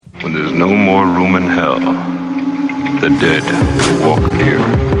When there's no more room in hell, the dead walk here.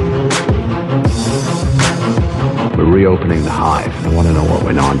 We're reopening the hive. I want to know what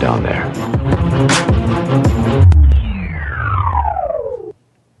went on down there.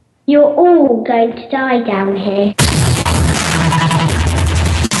 You're all going to die down here.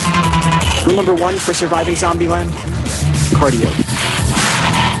 Rule number 1 for surviving Zombieland: cardio.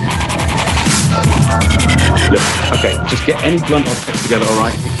 Look, okay, just get any blunt objects together, all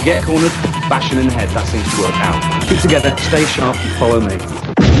right? If you get cornered, bashing in the head, that seems to work out. Keep together, stay sharp, and follow me.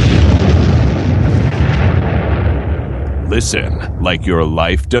 Listen like your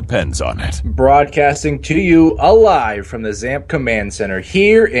life depends on it. Broadcasting to you alive from the ZAMP Command Center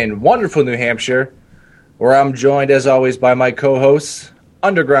here in wonderful New Hampshire, where I'm joined, as always, by my co-hosts,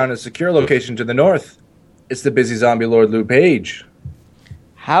 underground and secure location to the north. It's the busy zombie lord, Lou Page.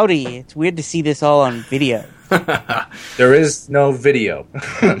 Howdy. It's weird to see this all on video. There is no video.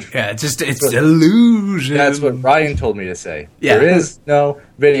 Yeah, it's illusion. That's what Ryan told me to say. Yeah. There is no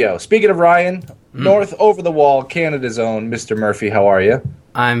video. Speaking of Ryan, north over the wall, Canada's own Mr. Murphy, how are you?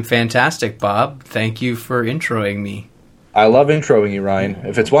 I'm fantastic, Bob. Thank you for introing me. I love introing you, Ryan.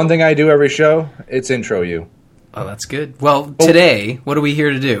 If it's one thing I do every show, it's intro you. Oh, that's good. Well, today, what are we here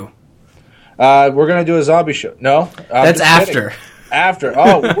to do? We're going to do a zombie show. No? That's after. After.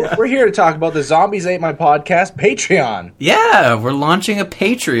 Oh, we're here to talk about the Zombies Ate My Podcast Patreon. Yeah, we're launching a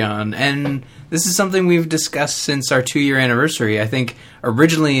Patreon, and this is something we've discussed since our 2-year anniversary. I think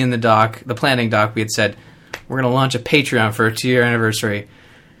originally in the planning doc, we had said, we're going to launch a Patreon for a 2-year anniversary.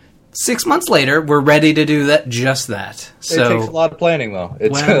 6 months later, we're ready to do just that. So, it takes a lot of planning, though.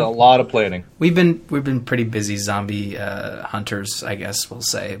 It's a lot of planning. We've been pretty busy zombie hunters, I guess we'll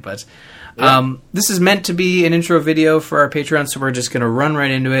say, but this is meant to be an intro video for our Patreon, so we're just going to run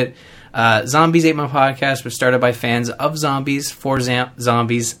right into it. Zombies Ate My Podcast was started by fans of zombies for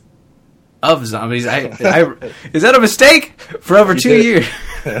zombies of zombies. Is that a mistake? For over 2 years.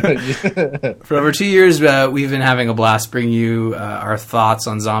 For over 2 years, we've been having a blast bringing you our thoughts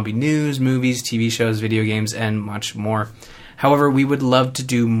on zombie news, movies, TV shows, video games, and much more. However, we would love to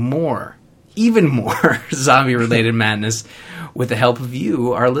do more, even more zombie-related madness with the help of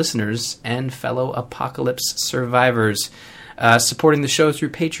you, our listeners, and fellow apocalypse survivors. Supporting the show through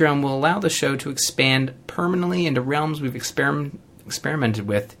Patreon will allow the show to expand permanently into realms we've experimented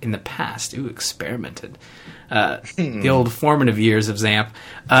with in the past. Ooh, experimented. The old formative years of ZAMP.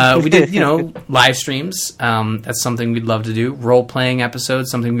 We did, live streams. That's something we'd love to do. Role-playing episodes,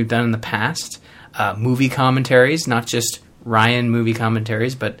 something we've done in the past. Movie commentaries, not just Ryan movie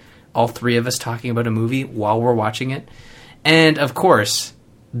commentaries, but all three of us talking about a movie while we're watching it. And, of course,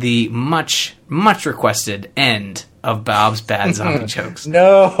 the much, much requested end of Bob's Bad Zombie Jokes.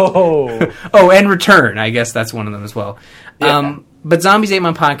 No! Oh, and Return. I guess that's one of them as well. Yeah. But Zombies Ate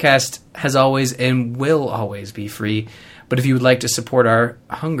My Podcast has always and will always be free. But if you would like to support our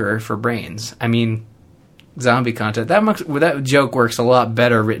hunger for brains, zombie content, that joke works a lot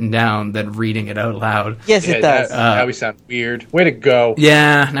better written down than reading it out loud. Yes, it does. Now we sound weird. Way to go.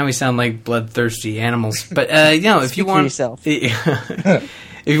 Yeah, now we sound like bloodthirsty animals. But, if you want... yourself.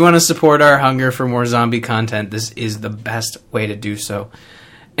 If you want to support our hunger for more zombie content, this is the best way to do so.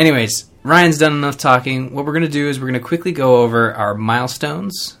 Anyways, Ryan's done enough talking. What we're going to do is we're going to quickly go over our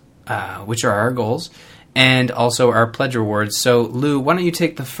milestones, which are our goals, and also our pledge rewards. So, Lou, why don't you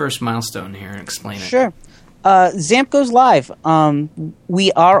take the first milestone here and explain it? Sure. ZAMP goes live.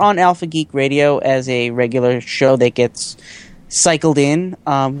 We are on Alpha Geek Radio as a regular show that gets cycled in.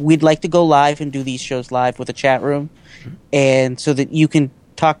 We'd like to go live and do these shows live with a chat room, and so that you can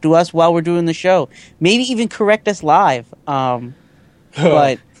talk to us while we're doing the show. Maybe even correct us live.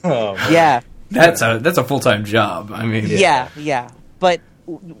 But yeah, that's a full-time job. Yeah. But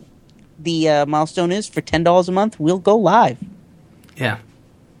the milestone is for $10 a month, we'll go live. Yeah.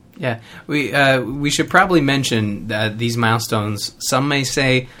 We should probably mention that these milestones. Some may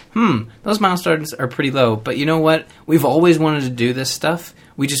say, those milestones are pretty low. But you know what? We've always wanted to do this stuff.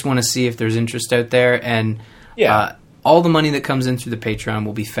 We just want to see if there's interest out there, and all the money that comes in through the Patreon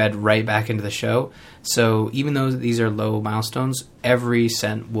will be fed right back into the show. So even though these are low milestones, every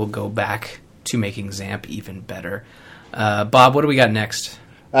cent will go back to making ZAMP even better. Bob, what do we got next?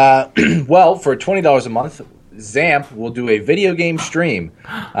 Well, for $20 a month, ZAMP will do a video game stream.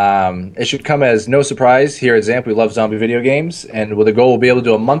 It should come as no surprise. Here at ZAMP, we love zombie video games, and with the goal, we'll be able to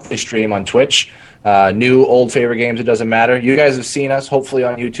do a monthly stream on Twitch. New, old, favorite games, it doesn't matter. You guys have seen us, hopefully,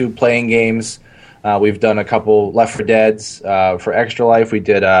 on YouTube playing games. We've done a couple Left 4 Deads. For Extra Life, we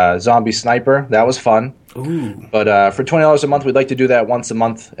did Zombie Sniper. That was fun. Ooh. But for $20 a month, we'd like to do that once a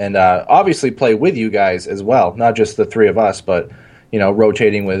month, and obviously play with you guys as well. Not just the three of us, but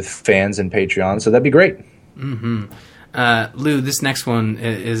rotating with fans and Patreon. So that'd be great. Lou, this next one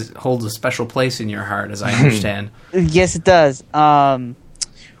holds a special place in your heart, as I understand. Yes, it does.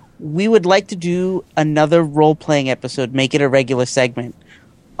 We would like to do another role-playing episode, make it a regular segment.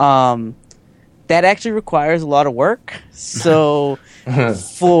 That actually requires a lot of work. So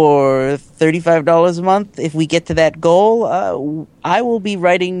for $35 a month, if we get to that goal, I will be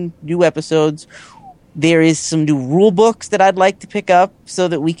writing new episodes. There is some new rule books that I'd like to pick up so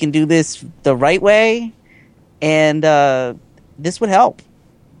that we can do this the right way. And this would help.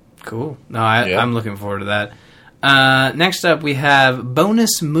 Cool. No, I'm looking forward to that. Next up, we have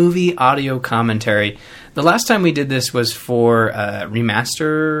bonus movie audio commentary. The last time we did this was for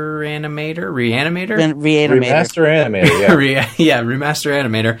Remaster Animator? Reanimator. Remaster Animator, yeah. Remaster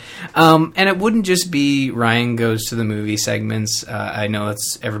Animator. And it wouldn't just be Ryan Goes to the Movie segments. I know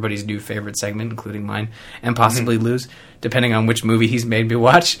it's everybody's new favorite segment, including mine, and possibly Lou's, depending on which movie he's made me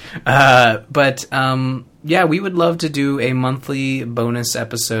watch. But we would love to do a monthly bonus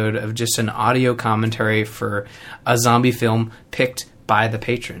episode of just an audio commentary for a zombie film picked by the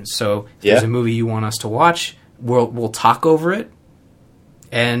patrons. So if there's a movie you want us to watch, we'll talk over it,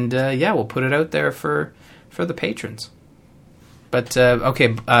 and we'll put it out there for the patrons. But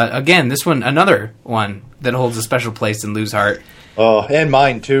again, this one, another one that holds a special place in Lou's heart. Oh, and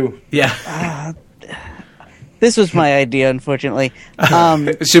mine too. Yeah. This was my idea, unfortunately.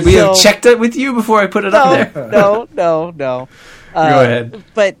 Should we have checked it with you before I put it up there? No. Go ahead.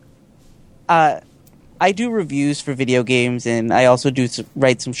 But I do reviews for video games, and I also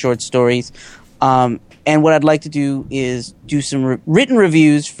write some short stories. And what I'd like to do is do some written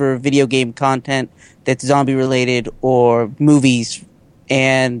reviews for video game content that's zombie-related or movies,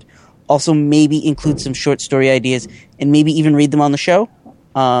 and also maybe include some short story ideas, and maybe even read them on the show.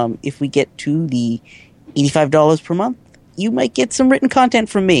 If we get to the $85 per month, you might get some written content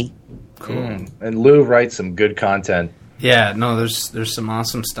from me. Cool. And Lou writes some good content. Yeah, no, there's some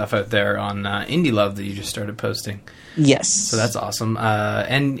awesome stuff out there on Indie Love that you just started posting. Yes. So that's awesome.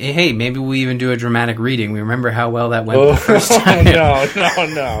 And hey, maybe we even do a dramatic reading. We remember how well that went the first time. No.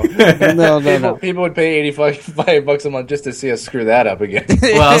 People would pay $85 a month just to see us screw that up again.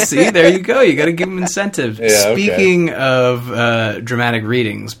 Well, see, there you go. You got to give them incentive. Yeah, Speaking of dramatic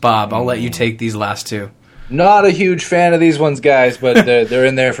readings, Bob, I'll let you take these last two. Not a huge fan of these ones, guys, but they're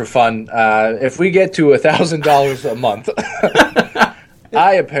in there for fun. If we get to $1,000 a month,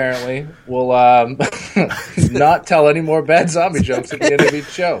 I apparently will not tell any more bad zombie jokes at the end of each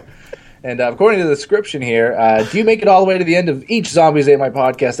show. And according to the description here, do you make it all the way to the end of each Zombies Ate My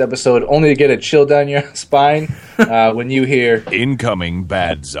Podcast episode only to get a chill down your spine when you hear incoming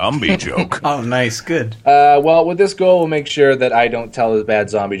bad zombie joke? Oh, nice. Good. Well, with this goal, we'll make sure that I don't tell a bad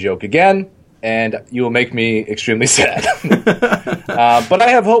zombie joke again, and you will make me extremely sad. But I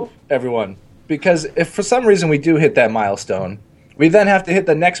have hope, everyone, because if for some reason we do hit that milestone, we then have to hit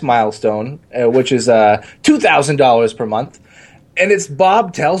the next milestone, which is $2,000 per month, and it's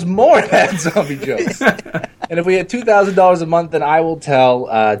Bob tells more bad zombie jokes. And if we hit $2,000 a month, then I will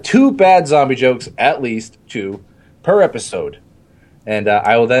tell 2 bad zombie jokes, at least 2, per episode. And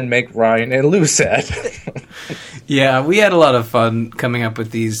I will then make Ryan and Lou sad. Yeah, we had a lot of fun coming up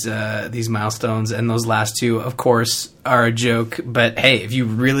with these milestones, and those last 2, of course, are a joke. But hey, if you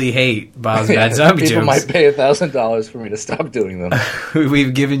really hate Bob's bad zombie people jokes, might pay $1,000 for me to stop doing them.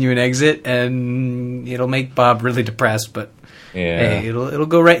 We've given you an exit, and it'll make Bob really depressed. But hey, it'll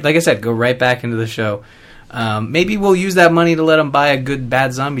go right. Like I said, go right back into the show. Maybe we'll use that money to let him buy a good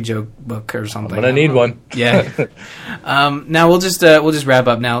bad zombie joke book or something. I'm gonna need one. Yeah. Now we'll just wrap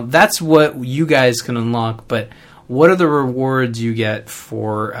up. Now that's what you guys can unlock, but what are the rewards you get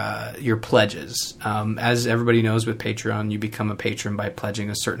for your pledges? As everybody knows, with Patreon, you become a patron by pledging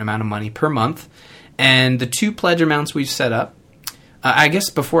a certain amount of money per month, and the 2 pledge amounts we've set up. I guess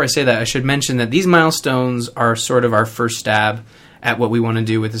before I say that, I should mention that these milestones are sort of our first stab at what we want to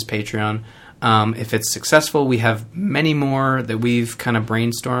do with this Patreon. If it's successful, we have many more that we've kind of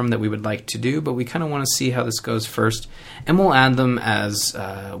brainstormed that we would like to do, but we kind of want to see how this goes first, and we'll add them as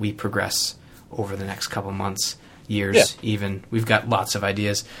we progress over the next couple months, years even. We've got lots of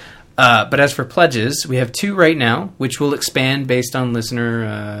ideas. But as for pledges, we have 2 right now, which will expand based on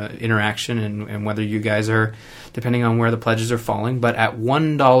listener interaction and whether you guys are, depending on where the pledges are falling. But at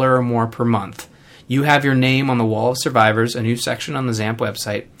 $1 or more per month, you have your name on the Wall of Survivors, a new section on the ZAMP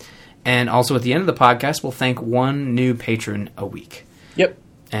website. And also at the end of the podcast, we'll thank 1 new patron a week. Yep.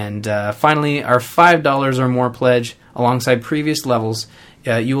 And finally, our $5 or more pledge, alongside previous levels,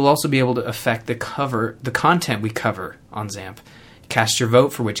 you will also be able to affect the content we cover on ZAMP. Cast your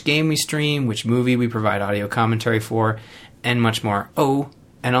vote for which game we stream, which movie we provide audio commentary for, and much more. Oh,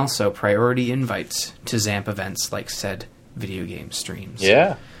 and also priority invites to Zamp events like said video game streams.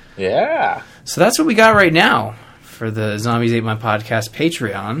 Yeah. Yeah. So that's what we got right now for the Zombies Ate My Podcast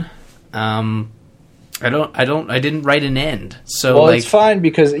Patreon. I didn't write an end. So well, it's fine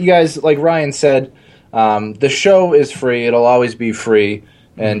because you guys, like Ryan said, the show is free. It'll always be free.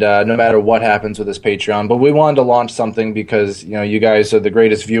 And no matter what happens with this Patreon, but we wanted to launch something because you guys are the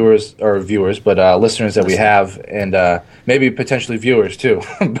greatest listeners that we have, and maybe potentially viewers too.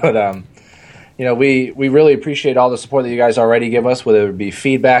 But we really appreciate all the support that you guys already give us, whether it be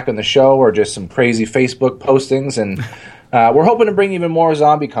feedback on the show or just some crazy Facebook postings, and we're hoping to bring even more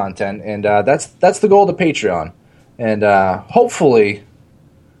zombie content, and that's the goal of the Patreon, and hopefully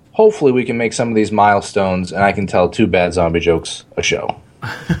we can make some of these milestones, and I can tell 2 bad zombie jokes a show.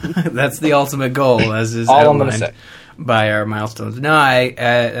 That's the ultimate goal, as is all I'm going to say by our milestones. No,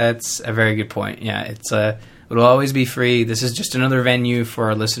 that's a very good point. Yeah, it'll always be free. This is just another venue for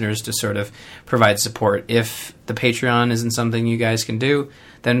our listeners to sort of provide support. If the Patreon isn't something you guys can do,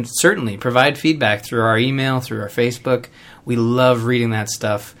 then certainly provide feedback through our email, through our Facebook. We love reading that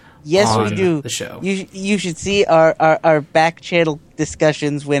stuff. Yes, on we do. The show. You should see our back channel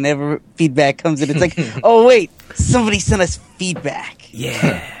discussions whenever feedback comes in. It's like, oh wait, somebody sent us feedback.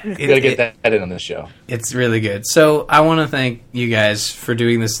 Yeah, you gotta get that in on this show. It's really good. So I want to thank you guys for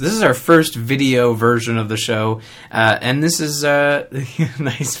doing this. This is our first video version of the show, and this is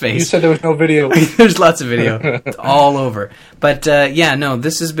nice face. You said there was no video. There's lots of video. It's all over. But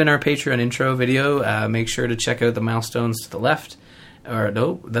this has been our Patreon intro video. Make sure to check out the milestones to the left. Or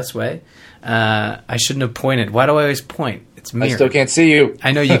no, this way. I shouldn't have pointed. Why do I always point? It's mirrored. I still can't see you.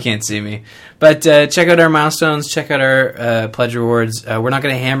 I know you can't see me. But check out our milestones. Check out our pledge rewards. We're not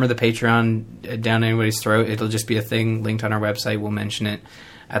going to hammer the Patreon down anybody's throat. It'll just be a thing linked on our website. We'll mention it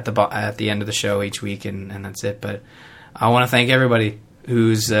at the end of the show each week, and that's it. But I want to thank everybody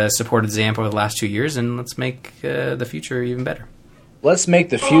who's supported Zamp over the last 2 years, and let's make the future even better. Let's make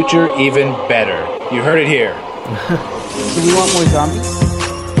the future even better. You heard it here. Do we want more zombies?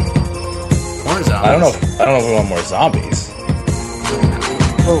 More zombies? I don't know if we want more zombies.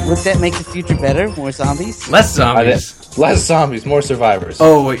 Well, would that make the future better? More zombies? Less zombies. Less zombies, more survivors.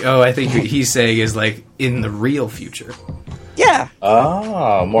 I think what he's saying is like in the real future. Yeah.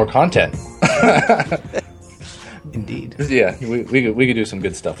 Oh, more content. Indeed. Yeah, we could do some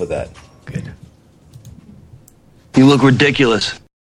good stuff with that. Good. You look ridiculous.